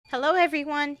Hello,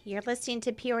 everyone. You're listening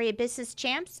to Peoria Business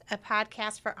Champs, a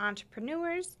podcast for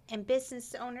entrepreneurs and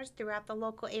business owners throughout the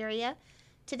local area.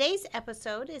 Today's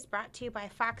episode is brought to you by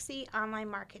Foxy Online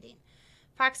Marketing.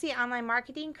 Foxy Online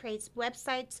Marketing creates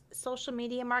websites, social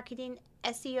media marketing,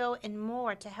 SEO, and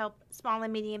more to help small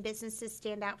and medium businesses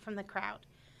stand out from the crowd.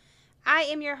 I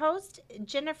am your host,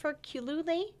 Jennifer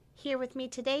Kulule. Here with me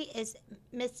today is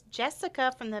Miss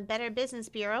Jessica from the Better Business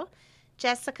Bureau.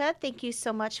 Jessica, thank you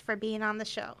so much for being on the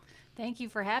show. Thank you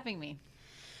for having me.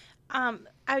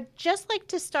 I'd just like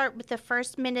to start with the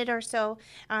first minute or so,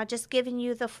 just giving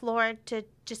you the floor to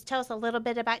just tell us a little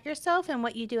bit about yourself and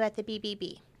what you do at the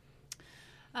BBB.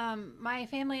 My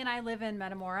family and I live in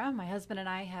Metamora. My husband and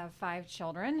I have 5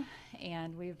 children,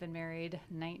 and we've been married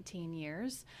 19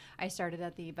 years. I started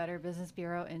at the Better Business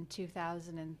Bureau in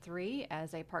 2003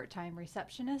 as a part-time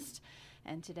receptionist,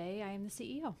 and today I am the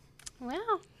CEO.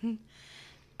 Wow.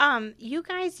 You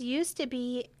guys used to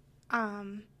be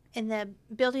in the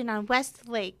building on West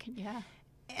Lake. Yeah.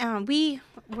 We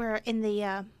were in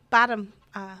the bottom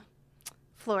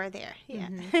floor there. Yeah.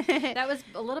 Mm-hmm. That was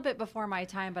a little bit before my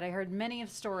time, but I heard many of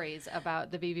stories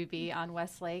about the BBB on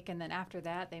West Lake, and then after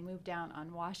that, they moved down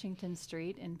on Washington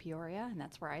Street in Peoria, and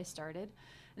that's where I started.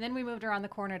 And then we moved around the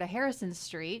corner to Harrison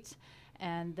Street,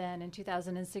 and then in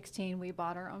 2016, we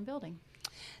bought our own building.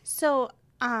 So,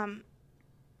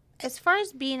 as far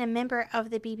as being a member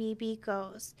of the BBB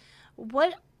goes,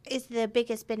 what is the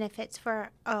biggest benefits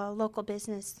for a local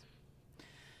business?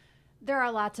 There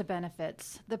are lots of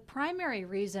benefits. The primary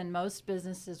reason most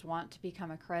businesses want to become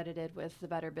accredited with the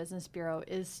Better Business Bureau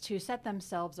is to set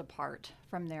themselves apart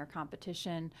from their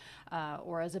competition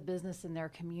or as a business in their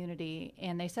community.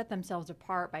 And they set themselves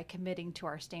apart by committing to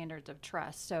our standards of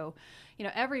trust. So,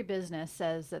 every business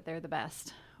says that they're the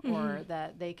best. Mm-hmm. Or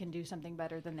that they can do something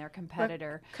better than their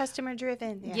competitor. Customer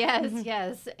driven. Yeah. Yes, Mm-hmm.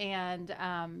 yes.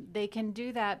 And they can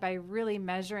do that by really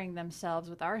measuring themselves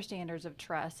with our standards of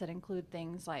trust that include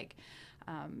things like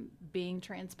being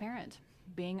transparent,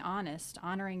 being honest,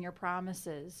 honoring your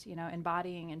promises,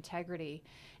 embodying integrity.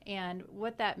 And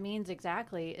what that means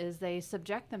exactly is they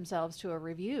subject themselves to a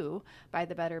review by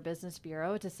the Better Business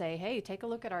Bureau to say, hey, take a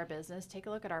look at our business, take a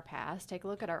look at our past, take a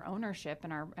look at our ownership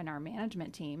and our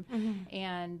management team. Mm-hmm.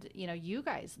 And, you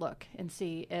guys look and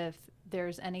see if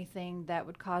there's anything that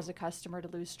would cause a customer to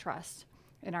lose trust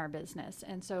in our business.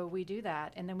 And so we do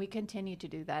that, and then we continue to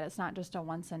do that. It's not just a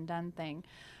once and done thing.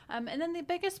 And then the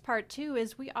biggest part too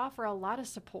is we offer a lot of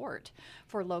support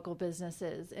for local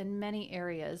businesses in many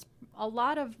areas. A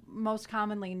lot of most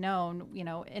commonly known,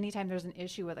 anytime there's an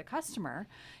issue with a customer,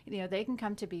 they can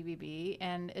come to BBB,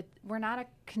 and we're not a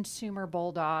consumer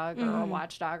bulldog or a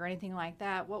watchdog or anything like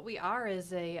that. What we are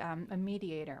is a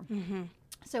mediator. Mm-hmm.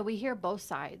 So we hear both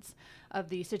sides of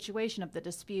the situation, of the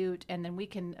dispute, and then we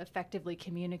can effectively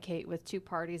communicate with two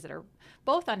parties that are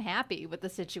both unhappy with the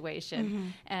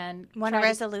situation and want a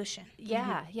resolution.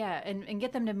 And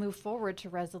get them to move forward to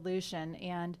resolution.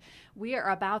 And we are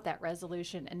about that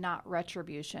resolution and not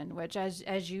retribution, which,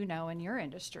 as you know, in your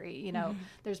industry,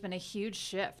 there's been a huge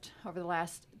shift over the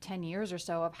last 10 years or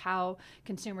so of how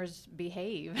consumers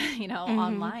behave,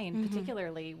 online,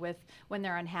 particularly when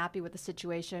they're unhappy with the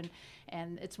situation.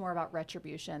 And it's more about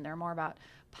retribution. They're more about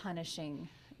punishing,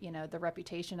 the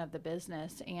reputation of the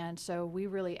business. And so we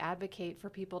really advocate for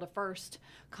people to first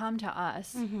come to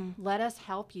us, let us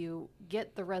help you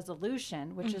get the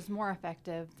resolution, which is more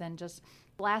effective than just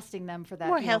blasting them for that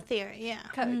more healthier,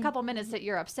 couple minutes that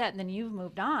you're upset and then you've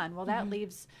moved on. Well, that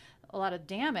leaves a lot of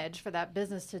damage for that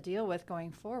business to deal with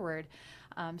going forward.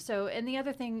 And the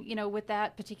other thing, with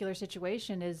that particular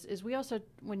situation is we also,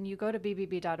 when you go to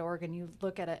bbb.org and you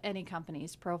look at any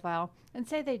company's profile and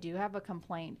say they do have a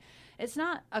complaint, it's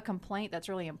not a complaint that's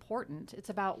really important. It's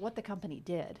about what the company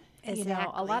did.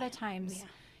 Exactly. A lot of times,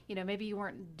 maybe you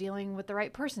weren't dealing with the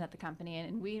right person at the company,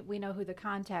 and we know who the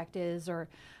contact is, or,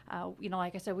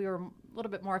 like I said, we were a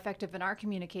little bit more effective in our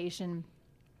communication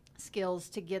skills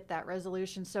to get that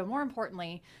resolution. So more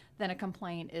importantly than a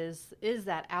complaint is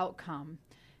that outcome.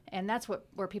 And that's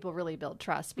where people really build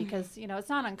trust, because, it's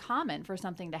not uncommon for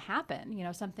something to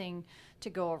happen, something to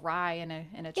go awry in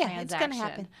a transaction. It's going to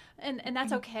happen. And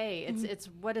that's okay. It's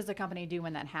what does the company do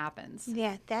when that happens?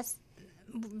 Yeah, that's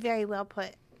very well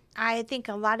put. I think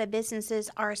a lot of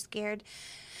businesses are scared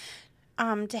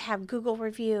to have Google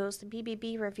reviews,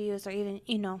 BBB reviews, or even,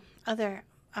 other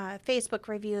Facebook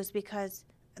reviews, because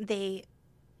they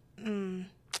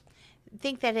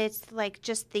think that it's like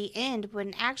just the end,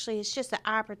 when actually it's just an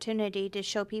opportunity to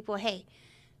show people, hey,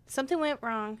 something went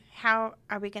wrong. How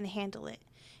are we going to handle it?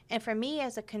 And for me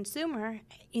as a consumer,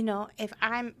 if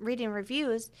I'm reading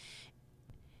reviews,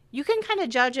 you can kind of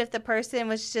judge if the person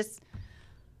was just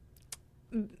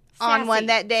on Sassy. one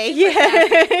that day.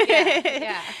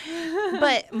 Yeah.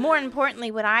 But more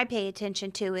importantly, what I pay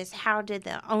attention to is how did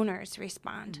the owners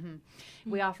respond?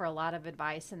 We offer a lot of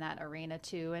advice in that arena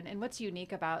too. And what's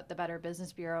unique about the Better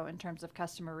Business Bureau in terms of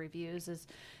customer reviews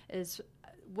is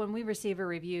when we receive a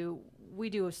review, we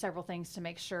do several things to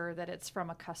make sure that it's from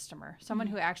a customer, someone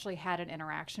who actually had an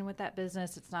interaction with that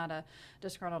business. It's not a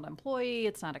disgruntled employee.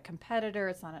 It's not a competitor.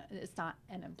 It's not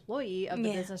an employee of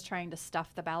the business trying to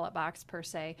stuff the ballot box per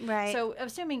se. Right. So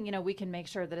assuming, we can make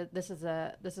sure that this is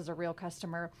a real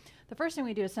customer, the first thing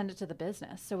we do is send it to the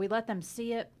business. So we let them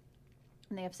see it.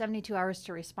 And they have 72 hours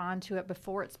to respond to it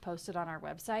before it's posted on our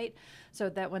website, so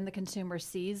that when the consumer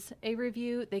sees a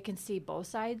review, they can see both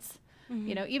sides.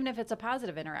 Even if it's a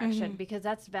positive interaction, because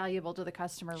that's valuable to the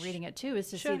customer reading it too, is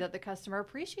to see that the customer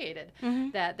appreciated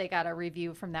that they got a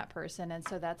review from that person. And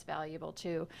so that's valuable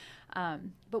too.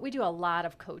 But we do a lot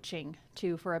of coaching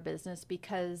too for a business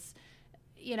because,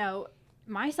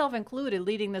 myself included,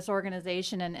 leading this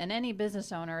organization and any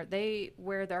business owner, they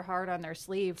wear their heart on their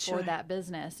sleeve for that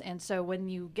business. And so when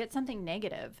you get something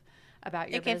negative about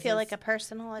your business, it can feel like a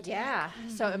personal attack. Yeah.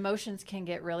 So emotions can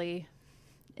get really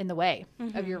in the way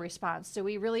of your response. So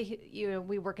we really,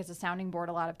 we work as a sounding board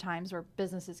a lot of times where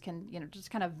businesses can, just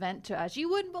kind of vent to us. You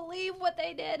wouldn't believe what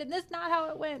they did, and this is not how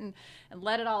it went, and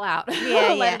let it all out.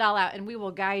 Let it all out. And we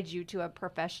will guide you to a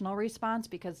professional response,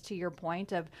 because to your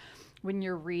point of when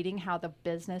you're reading how the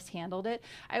business handled it,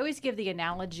 I always give the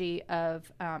analogy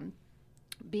of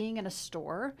being in a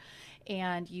store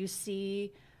and you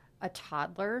see a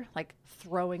toddler like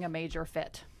throwing a major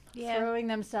fit. Throwing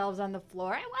themselves on the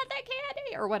floor, I want that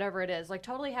candy, or whatever it is, like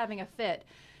totally having a fit.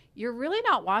 You're really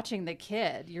not watching the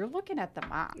kid. You're looking at the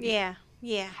mom. Yeah.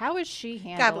 How is she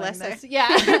handling God bless this? her. Yeah.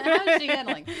 How is she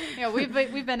handling?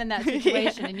 We've been in that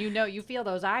situation, and you feel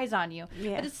those eyes on you.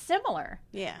 Yeah. But it's similar.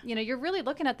 Yeah. You're really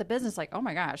looking at the business like, oh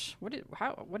my gosh, what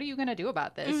are you going to do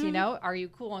about this? Are you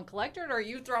cool and collected, or are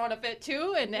you throwing a fit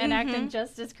too and acting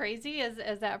just as crazy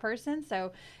as that person?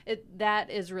 So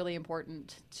that is really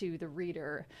important to the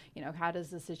reader. How does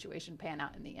the situation pan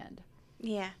out in the end?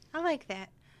 Yeah, I like that.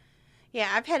 Yeah,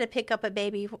 I've had to pick up a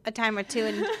baby a time or two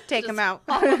and take him out.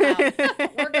 We're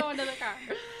going to the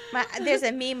car. There's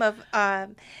a meme of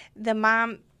the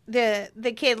mom,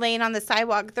 the kid laying on the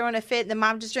sidewalk throwing a fit, and the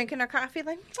mom just drinking her coffee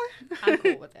like, I'm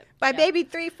cool with it. My baby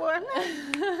 3, 4,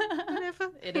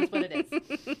 whatever. It is what it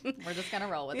is. We're just going to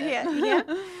roll with it.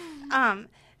 Yeah.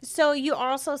 So you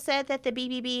also said that the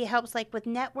BBB helps like with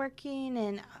networking,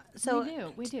 and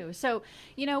so we do. So,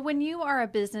 when you are a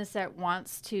business that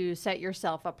wants to set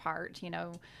yourself apart,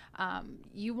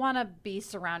 you want to be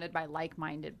surrounded by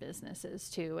like-minded businesses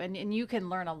too. And you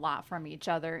can learn a lot from each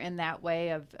other in that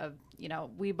way of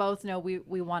we both know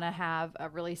we want to have a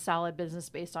really solid business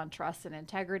based on trust and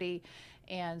integrity.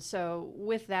 And so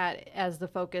with that as the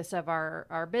focus of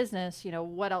our business,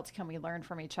 what else can we learn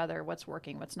from each other? What's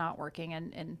working, what's not working?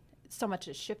 And so much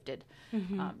has shifted,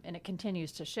 and it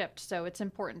continues to shift. So it's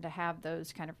important to have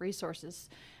those kind of resources,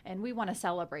 and we want to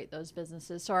celebrate those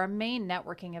businesses. So our main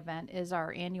networking event is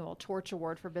our annual Torch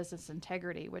Award for Business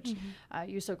Integrity, which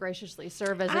you so graciously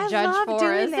serve as a judge I love for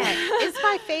doing us. that. It's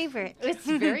my favorite. It's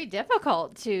very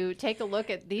difficult to take a look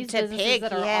at these businesses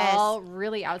that are all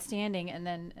really outstanding and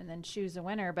then choose a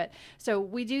winner. But so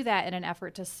we do that in an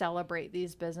effort to celebrate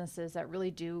these businesses that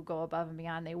really do go above and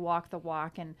beyond. They walk the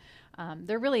walk, and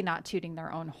they're really not tooting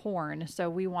their own horn. So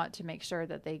we want to make sure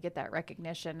that they get that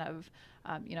recognition of,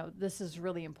 this is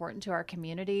really important to our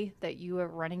community that you are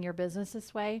running your business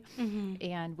this way,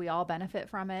 and we all benefit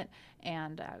from it.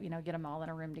 And, get them all in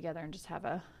a room together and just have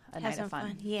a night of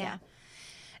fun. Yeah.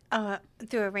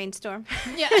 Through a rainstorm.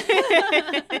 Yeah.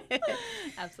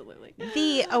 Absolutely.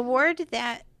 The award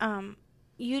that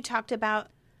you talked about,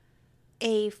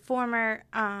 a former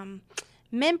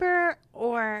member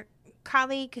or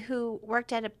colleague who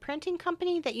worked at a printing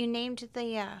company that you named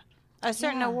a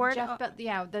certain award.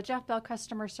 The Jeff Bell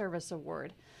Customer Service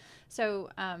Award. So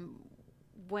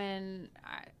when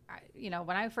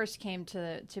I first came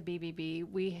to BBB,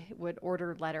 we would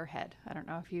order letterhead. I don't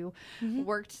know if you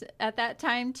worked at that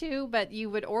time too, but you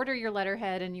would order your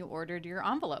letterhead and you ordered your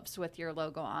envelopes with your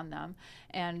logo on them.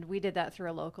 And we did that through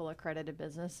a local accredited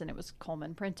business, and it was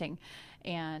Coleman Printing.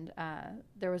 And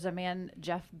there was a man,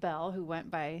 Jeff Bell, who went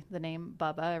by the name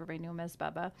Bubba. Everybody knew him as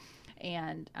Bubba.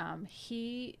 And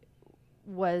he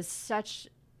was such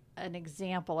an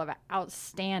example of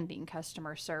outstanding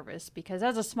customer service, because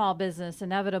as a small business,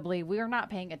 inevitably we were not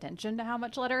paying attention to how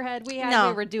much letterhead we had. No.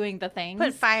 We were doing the things.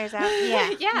 Put fires out.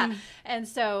 Yeah. And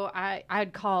so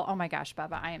I'd call, oh my gosh,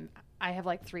 Bubba, I have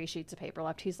like 3 sheets of paper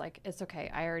left. He's like, it's okay.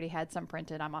 I already had some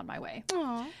printed. I'm on my way.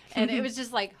 Aw. And it was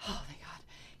just like, oh my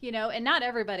God, and not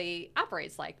everybody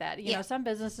operates like that. You know, some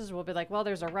businesses will be like, well,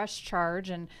 there's a rush charge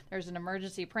and there's an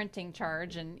emergency printing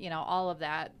charge and, all of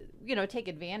that, take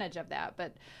advantage of that.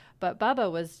 But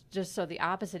Bubba was just so the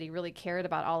opposite. He really cared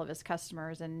about all of his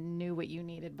customers and knew what you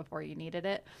needed before you needed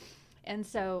it. And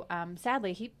so,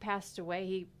 sadly, he passed away.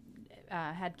 He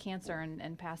had cancer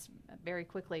and passed very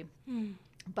quickly.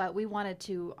 But we wanted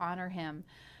to honor him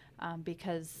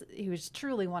because he was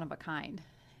truly one of a kind.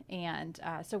 And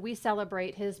so we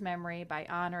celebrate his memory by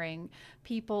honoring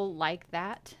people like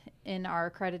that in our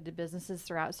accredited businesses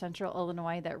throughout Central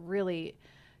Illinois that really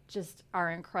just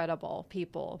are incredible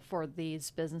people for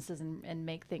these businesses and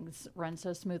make things run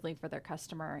so smoothly for their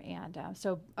customer. And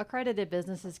so accredited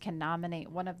businesses can nominate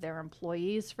one of their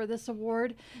employees for this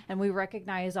award, and we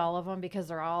recognize all of them because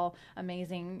they're all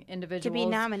amazing individuals. To be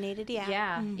nominated, yeah.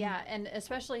 Yeah, yeah. And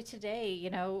especially today,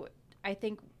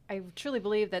 I truly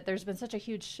believe that there's been such a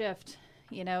huge shift,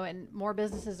 and more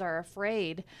businesses are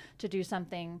afraid to do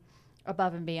something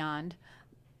above and beyond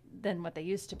than what they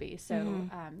used to be. So,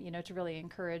 to really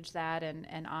encourage that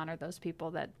and honor those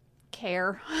people that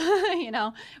care,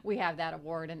 we have that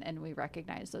award and we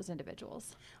recognize those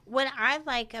individuals. What I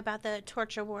like about the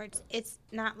Torch Awards, it's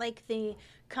not like the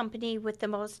company with the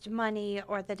most money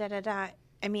or the da-da-da.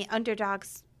 I mean,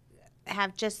 underdogs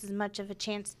have just as much of a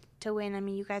chance to win. I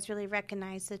mean, you guys really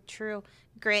recognize the true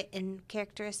grit and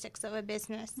characteristics of a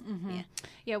business.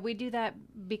 Yeah, we do that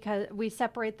because we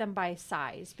separate them by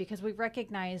size, because we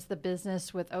recognize the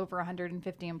business with over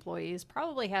 150 employees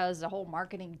probably has a whole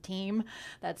marketing team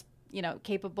that's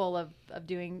capable of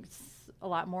doing a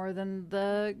lot more than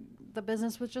the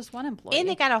business with just one employee. And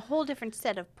they got a whole different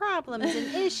set of problems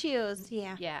and issues.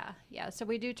 Yeah. So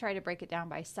we do try to break it down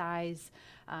by size,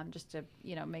 just to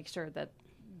make sure that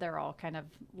they're all kind of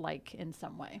like in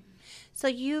some way. So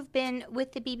you've been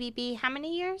with the BBB how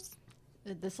many years?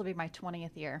 This will be my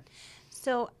 20th year.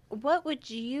 So what would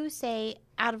you say,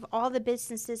 out of all the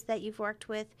businesses that you've worked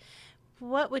with,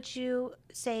 what would you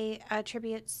say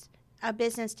attributes a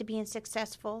business to being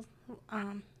successful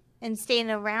and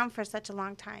staying around for such a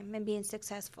long time and being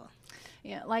successful?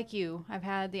 Yeah, like you, I've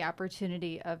had the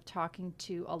opportunity of talking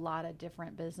to a lot of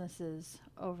different businesses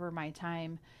over my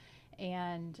time.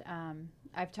 And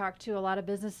I've talked to a lot of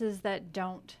businesses that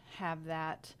don't have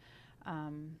that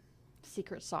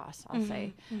secret sauce, I'll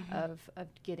say, of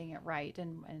getting it right.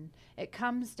 And it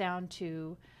comes down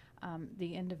to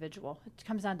the individual. It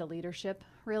comes down to leadership,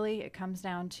 really. It comes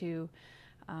down to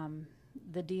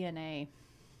the DNA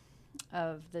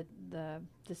of the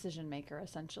decision maker,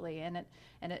 essentially. And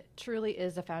it truly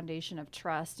is a foundation of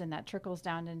trust, and that trickles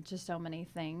down into so many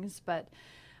things. But,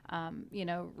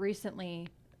 recently,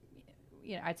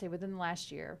 I'd say within the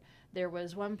last year, there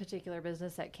was one particular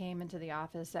business that came into the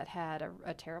office that had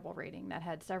a terrible rating, that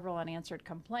had several unanswered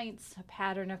complaints, a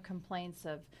pattern of complaints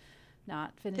of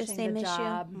not finishing the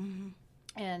job,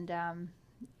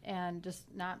 and just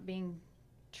not being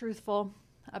truthful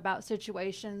about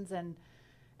situations.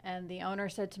 And the owner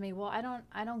said to me, "Well, I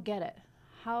don't get it.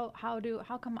 How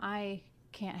come I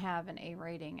can't have an A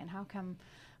rating, and how come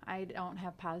I don't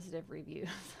have positive reviews?"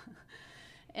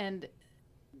 And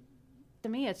to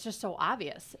me, it's just so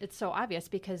obvious. It's so obvious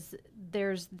because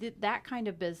there's that kind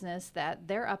of business that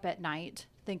they're up at night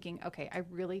thinking, okay, I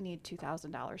really need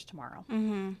 $2,000 tomorrow.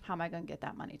 How am I going to get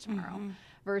that money tomorrow?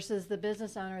 Versus the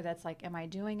business owner that's like, am I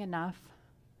doing enough?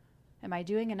 Am I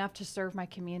doing enough to serve my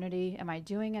community? Am I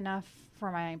doing enough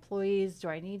for my employees? Do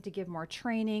I need to give more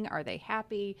training? Are they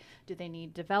happy? Do they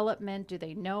need development? Do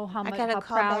they know how much how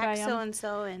proud I am? So and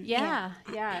so, and yeah.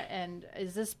 And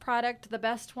is this product the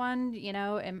best one?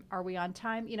 Are we on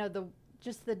time?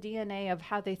 Just the DNA of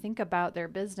how they think about their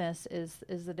business is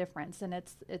the difference. And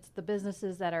it's the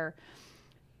businesses that are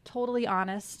totally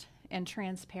honest and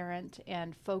transparent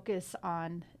and focus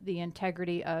on the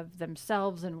integrity of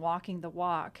themselves and walking the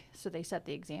walk, so they set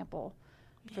the example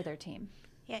for their team.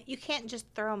 Yeah, you can't just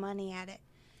throw money at it.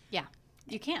 Yeah,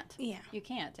 you can't. Yeah, you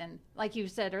can't. And like you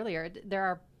said earlier,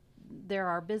 there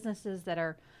are businesses that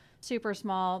are super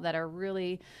small, that are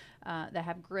really that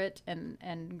have grit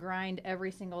and grind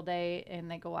every single day,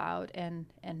 and they go out and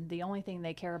the only thing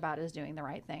they care about is doing the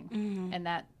right thing. And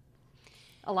that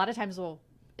a lot of times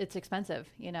it's expensive,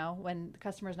 when the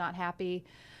customer's not happy,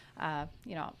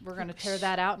 we're going to tear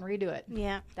that out and redo it.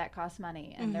 Yeah. That costs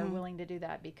money, and they're willing to do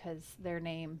that because their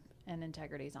name and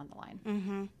integrity is on the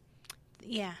line.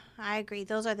 Yeah, I agree.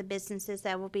 Those are the businesses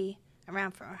that will be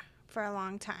around for a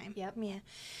long time. Yep. Yeah.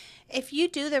 If you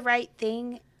do the right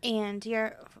thing and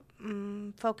you're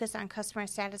focus on customer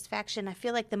satisfaction, I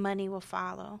feel like the money will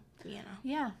follow,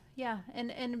 Yeah, yeah.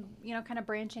 And kind of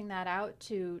branching that out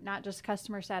to not just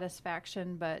customer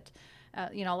satisfaction, but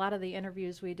a lot of the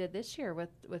interviews we did this year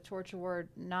with Torch Award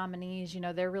nominees,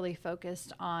 they're really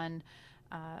focused on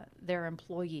their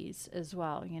employees as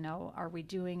well. Are we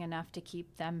doing enough to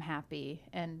keep them happy?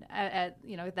 And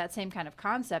that same kind of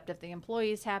concept, if the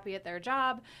employee's happy at their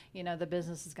job, the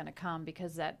business is going to come,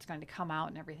 because that's going to come out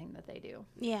in everything that they do.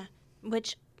 Yeah,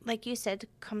 which, like you said,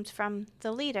 comes from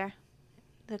the leader,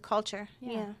 the culture.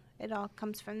 Yeah, it all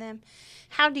comes from them.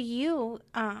 How do you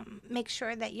make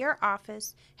sure that your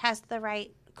office has the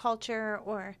right culture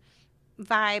or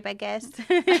vibe, I guess?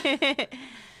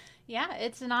 Yeah,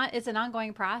 it's an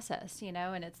ongoing process,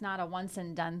 and it's not a once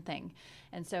and done thing.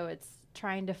 And so it's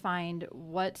trying to find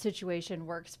what situation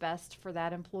works best for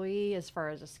that employee as far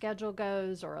as a schedule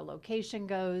goes or a location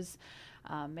goes,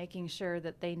 making sure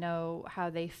that they know how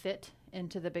they fit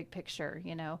into the big picture.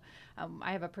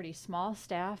 I have a pretty small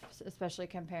staff, especially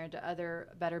compared to other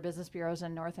Better Business Bureaus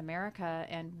in North America,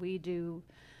 and we do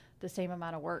the same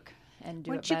amount of work and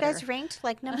do it better. Weren't you guys ranked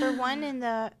like number one in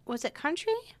the, was it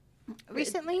country?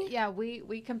 Recently? Yeah,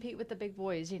 we compete with the big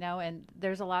boys, and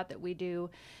there's a lot that we do.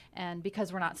 And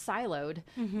because we're not siloed,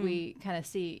 we kind of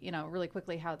see, really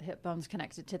quickly how the hip bone's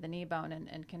connected to the knee bone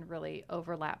and can really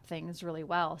overlap things really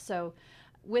well. So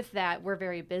with that, we're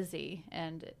very busy,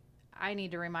 and I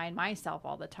need to remind myself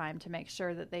all the time to make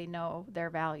sure that they know their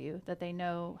value, that they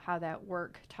know how that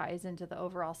work ties into the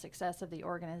overall success of the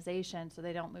organization, so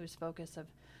they don't lose focus of,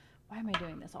 why am I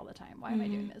doing this all the time? Why am I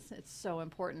doing this? It's so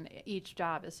important. Each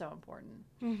job is so important.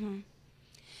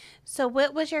 So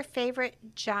what was your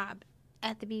favorite job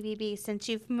at the BBB, since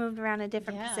you've moved around to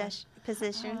different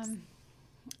positions?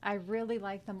 I really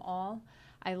like them all.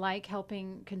 I like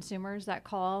helping consumers that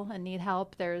call and need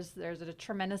help. There's a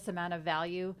tremendous amount of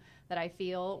value that I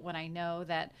feel when I know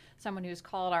that someone who's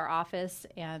called our office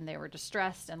and they were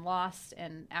distressed and lost,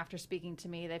 and after speaking to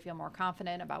me, they feel more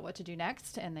confident about what to do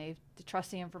next, and they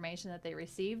trust the information that they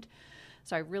received.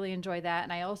 So I really enjoy that.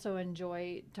 And I also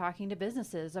enjoy talking to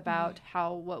businesses about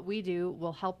how what we do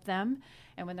will help them.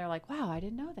 And when they're like, wow, I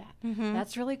didn't know that.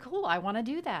 That's really cool. I want to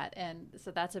do that. And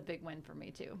so that's a big win for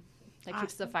me too. That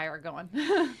keeps the fire going.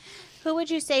 Who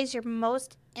would you say is your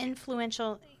most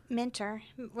influential mentor,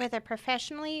 whether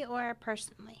professionally or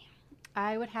personally?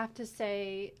 I would have to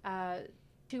say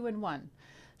 2 in 1.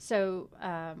 So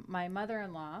my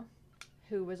mother-in-law,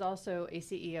 who was also a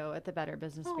CEO at the Better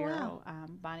Business Bureau,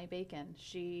 Bonnie Bacon,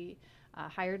 she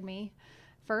hired me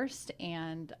first,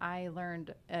 and I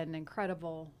learned an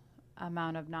incredible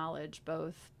amount of knowledge,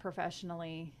 both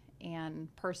professionally and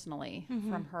personally,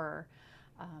 from her.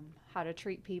 How to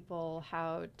treat people,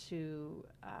 how to,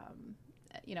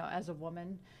 as a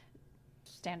woman,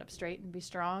 stand up straight and be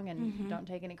strong, and don't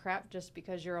take any crap just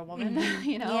because you're a woman,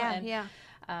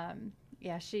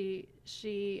 She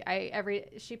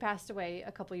passed away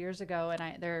a couple years ago, and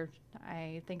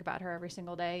I think about her every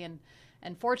single day,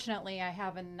 and fortunately I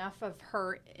have enough of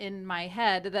her in my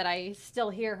head that I still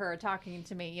hear her talking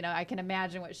to me. I can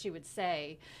imagine what she would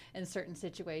say in certain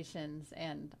situations,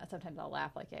 and sometimes I'll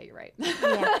laugh like, yeah, you're right.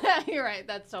 Yeah. You're right.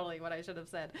 That's totally what I should have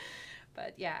said.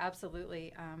 But yeah,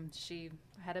 absolutely. She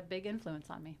had a big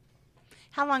influence on me.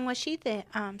 How long was she the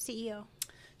CEO?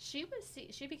 She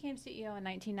became CEO in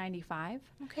 1995.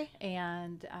 Okay.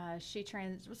 And she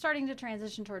was starting to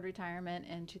transition toward retirement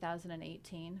in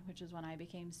 2018, which is when I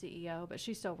became CEO. But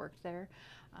she still worked there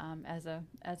as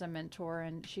a mentor,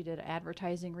 and she did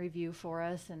advertising review for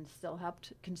us and still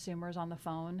helped consumers on the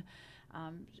phone.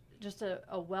 Just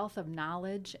a wealth of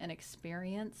knowledge and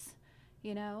experience,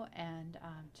 and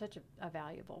such a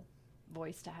valuable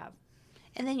voice to have.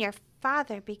 And then your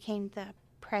father became the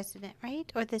president,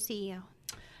 right? Or the CEO?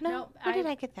 No, where did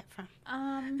I get that from?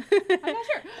 I'm not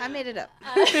sure. I made it up.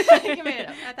 You made it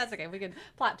up. That's okay. We can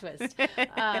plot twist.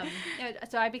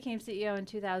 So I became CEO in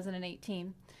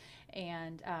 2018,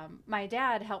 and my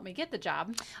dad helped me get the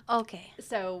job. Okay.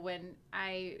 So when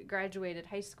I graduated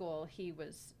high school, he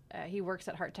works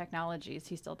at Heart Technologies.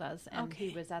 He still does, and he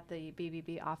was at the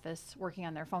BBB office working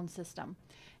on their phone system,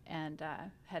 and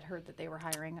had heard that they were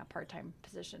hiring a part-time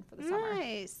position for the summer.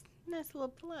 Nice little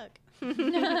plug.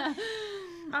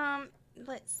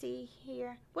 Let's see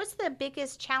here. What's the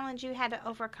biggest challenge you had to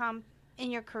overcome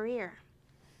in your career?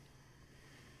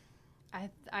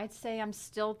 I'd say I'm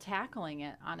still tackling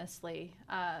it, honestly.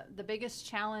 The biggest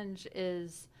challenge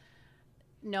is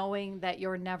knowing that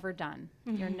you're never done.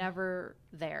 You're never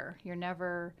there. You're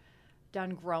never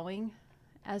done growing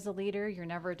as a leader. You're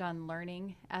never done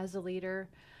learning as a leader.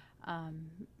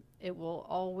 It will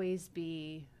always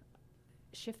be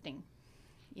shifting.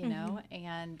 you know?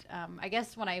 And I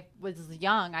guess when I was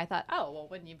young, I thought, oh, well,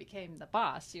 when you became the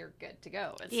boss, you're good to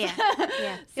go. It's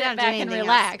Yeah. sit back and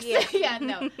relax. Yeah.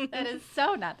 No, that is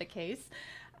so not the case.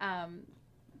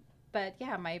 But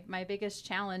yeah, my biggest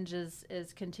challenge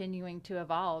is continuing to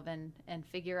evolve and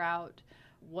figure out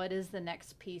what is the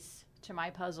next piece to my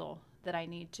puzzle that I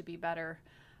need to be better,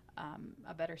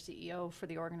 a better CEO for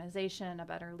the organization, a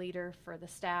better leader for the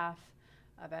staff,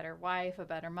 a better wife, a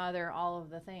better mother, all of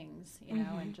the things, you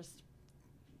know, and just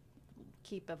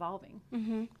keep evolving.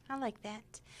 I like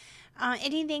that.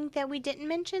 Anything that we didn't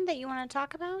mention that you want to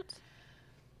talk about?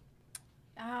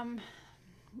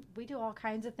 We do all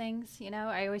kinds of things. You know,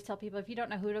 I always tell people, if you don't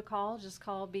know who to call, just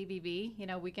call BBB. You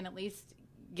know, we can at least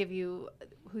give you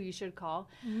who you should call.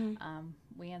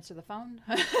 We answer the phone.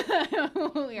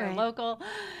 We are local.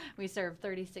 We serve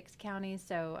 36 counties.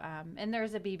 So, and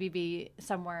there's a BBB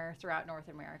somewhere throughout North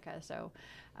America. So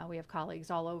we have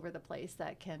colleagues all over the place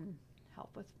that can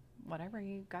help with whatever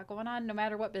you got going on, no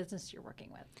matter what business you're working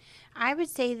with. I would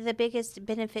say the biggest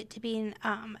benefit to being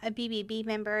a BBB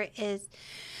member is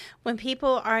when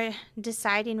people are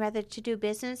deciding whether to do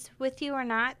business with you or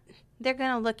not, they're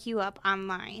going to look you up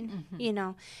online. You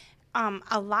know,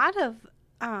 a lot of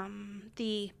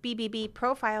the BBB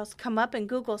profiles come up in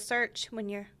Google search when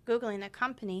you're Googling a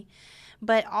company,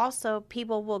 but also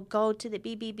people will go to the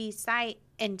BBB site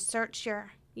and search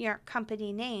your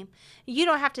company name. You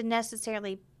don't have to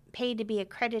necessarily pay to be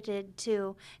accredited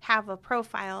to have a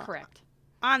profile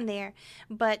on there,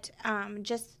 but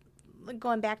just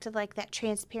going back to like that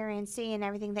transparency and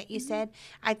everything that you said,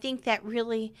 I think that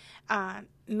really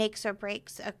makes or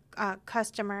breaks a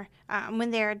customer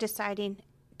when they're deciding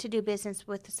to do business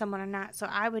with someone or not. So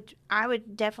I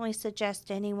would definitely suggest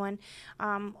to anyone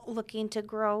looking to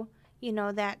grow, you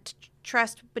know, that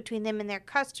trust between them and their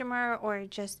customer, or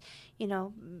just, you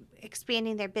know,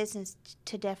 expanding their business,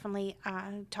 to definitely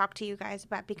talk to you guys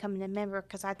about becoming a member,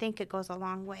 because I think it goes a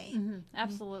long way.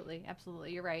 Absolutely.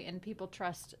 You're right. And people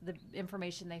trust the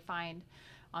information they find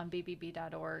on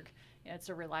bbb.org. It's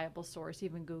a reliable source.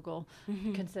 Even Google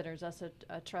considers us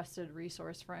a trusted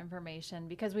resource for information,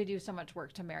 because we do so much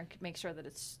work to make sure that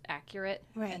it's accurate,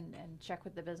 and check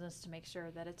with the business to make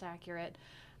sure that it's accurate.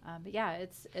 But yeah,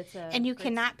 it's a and you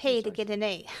cannot pay resource to get an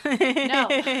A.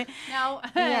 No,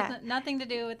 Yeah. Nothing to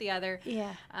do with the other.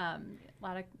 Yeah.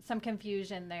 Some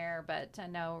confusion there, but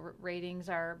no, ratings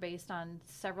are based on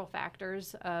several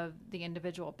factors of the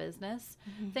individual business.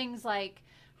 Things like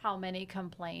how many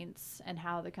complaints and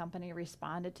how the company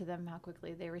responded to them, how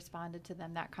quickly they responded to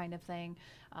them, that kind of thing.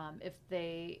 If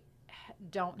they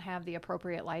don't have the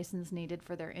appropriate license needed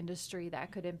for their industry,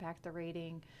 that could impact the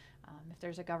rating. If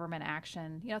there's a government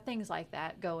action, you know, things like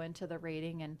that go into the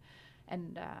rating.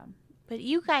 But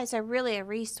you guys are really a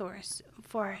resource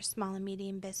for small and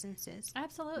medium businesses.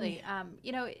 Absolutely.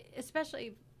 You know,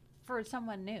 especially for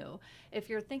someone new, if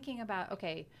you're thinking about,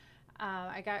 okay,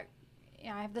 I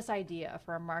have this idea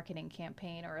for a marketing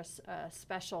campaign or a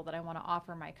special that I want to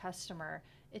offer my customer.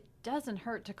 It doesn't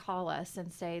hurt to call us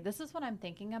and say, this is what I'm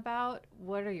thinking about.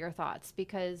 What are your thoughts?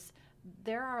 Because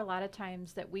there are a lot of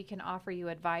times that we can offer you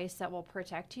advice that will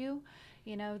protect you.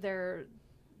 You know,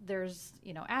 there's,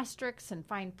 you know, asterisks and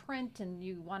fine print, and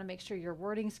you want to make sure your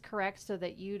wording's correct so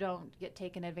that you don't get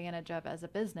taken advantage of as a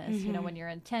business. You know, when your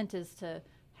intent is to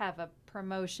have a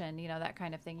promotion, you know, that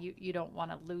kind of thing, you don't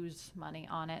want to lose money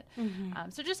on it.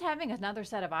 So just having another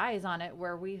set of eyes on it,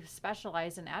 where we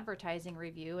specialize in advertising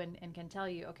review and can tell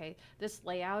you, okay, this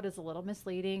layout is a little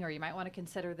misleading, or you might want to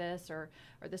consider this, or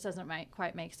this doesn't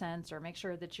quite make sense, or make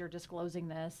sure that you're disclosing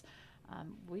this.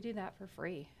 We do that for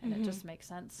free, and it just makes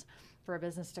sense for a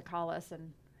business to call us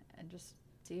and just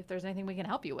see if there's anything we can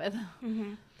help you with.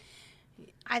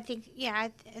 I think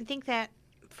that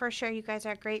for sure you guys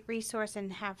are a great resource,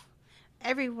 and have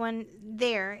everyone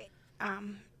there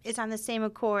is on the same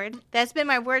accord. That's been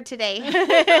my word today.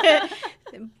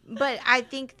 But I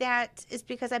think that is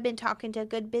because I've been talking to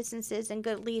good businesses and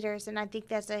good leaders, and I think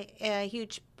that's a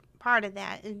huge part of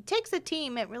that. It takes a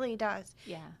team, it really does,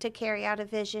 to carry out a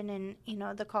vision and, you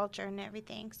know, the culture and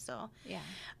everything. So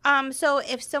so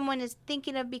if someone is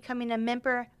thinking of becoming a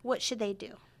member, what should they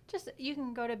do? You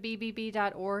can go to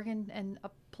bbb.org and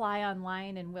apply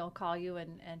online, and we'll call you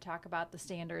and talk about the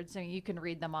standards. And you can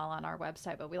read them all on our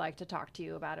website, but we like to talk to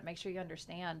you about it. Make sure you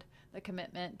understand the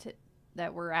commitment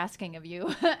that we're asking of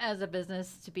you as a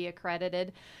business to be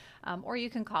accredited. Or you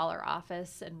can call our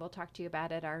office, and we'll talk to you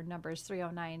about it. Our number is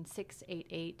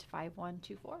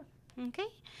 309-688-5124. Okay.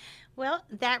 Well,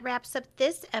 that wraps up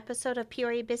this episode of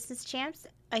Peoria Business Champs.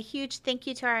 A huge thank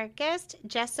you to our guest,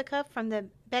 Jessica from the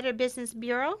Better Business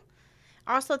Bureau.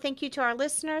 Also, thank you to our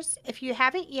listeners. If you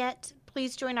haven't yet,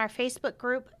 Please join our Facebook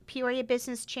group, Peoria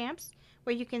Business Champs,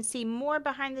 where you can see more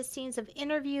behind the scenes of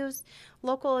interviews,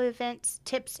 local events,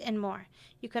 tips, and more.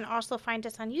 You can also find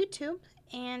us on YouTube.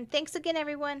 And thanks again,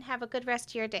 everyone. Have a good rest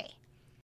of your day.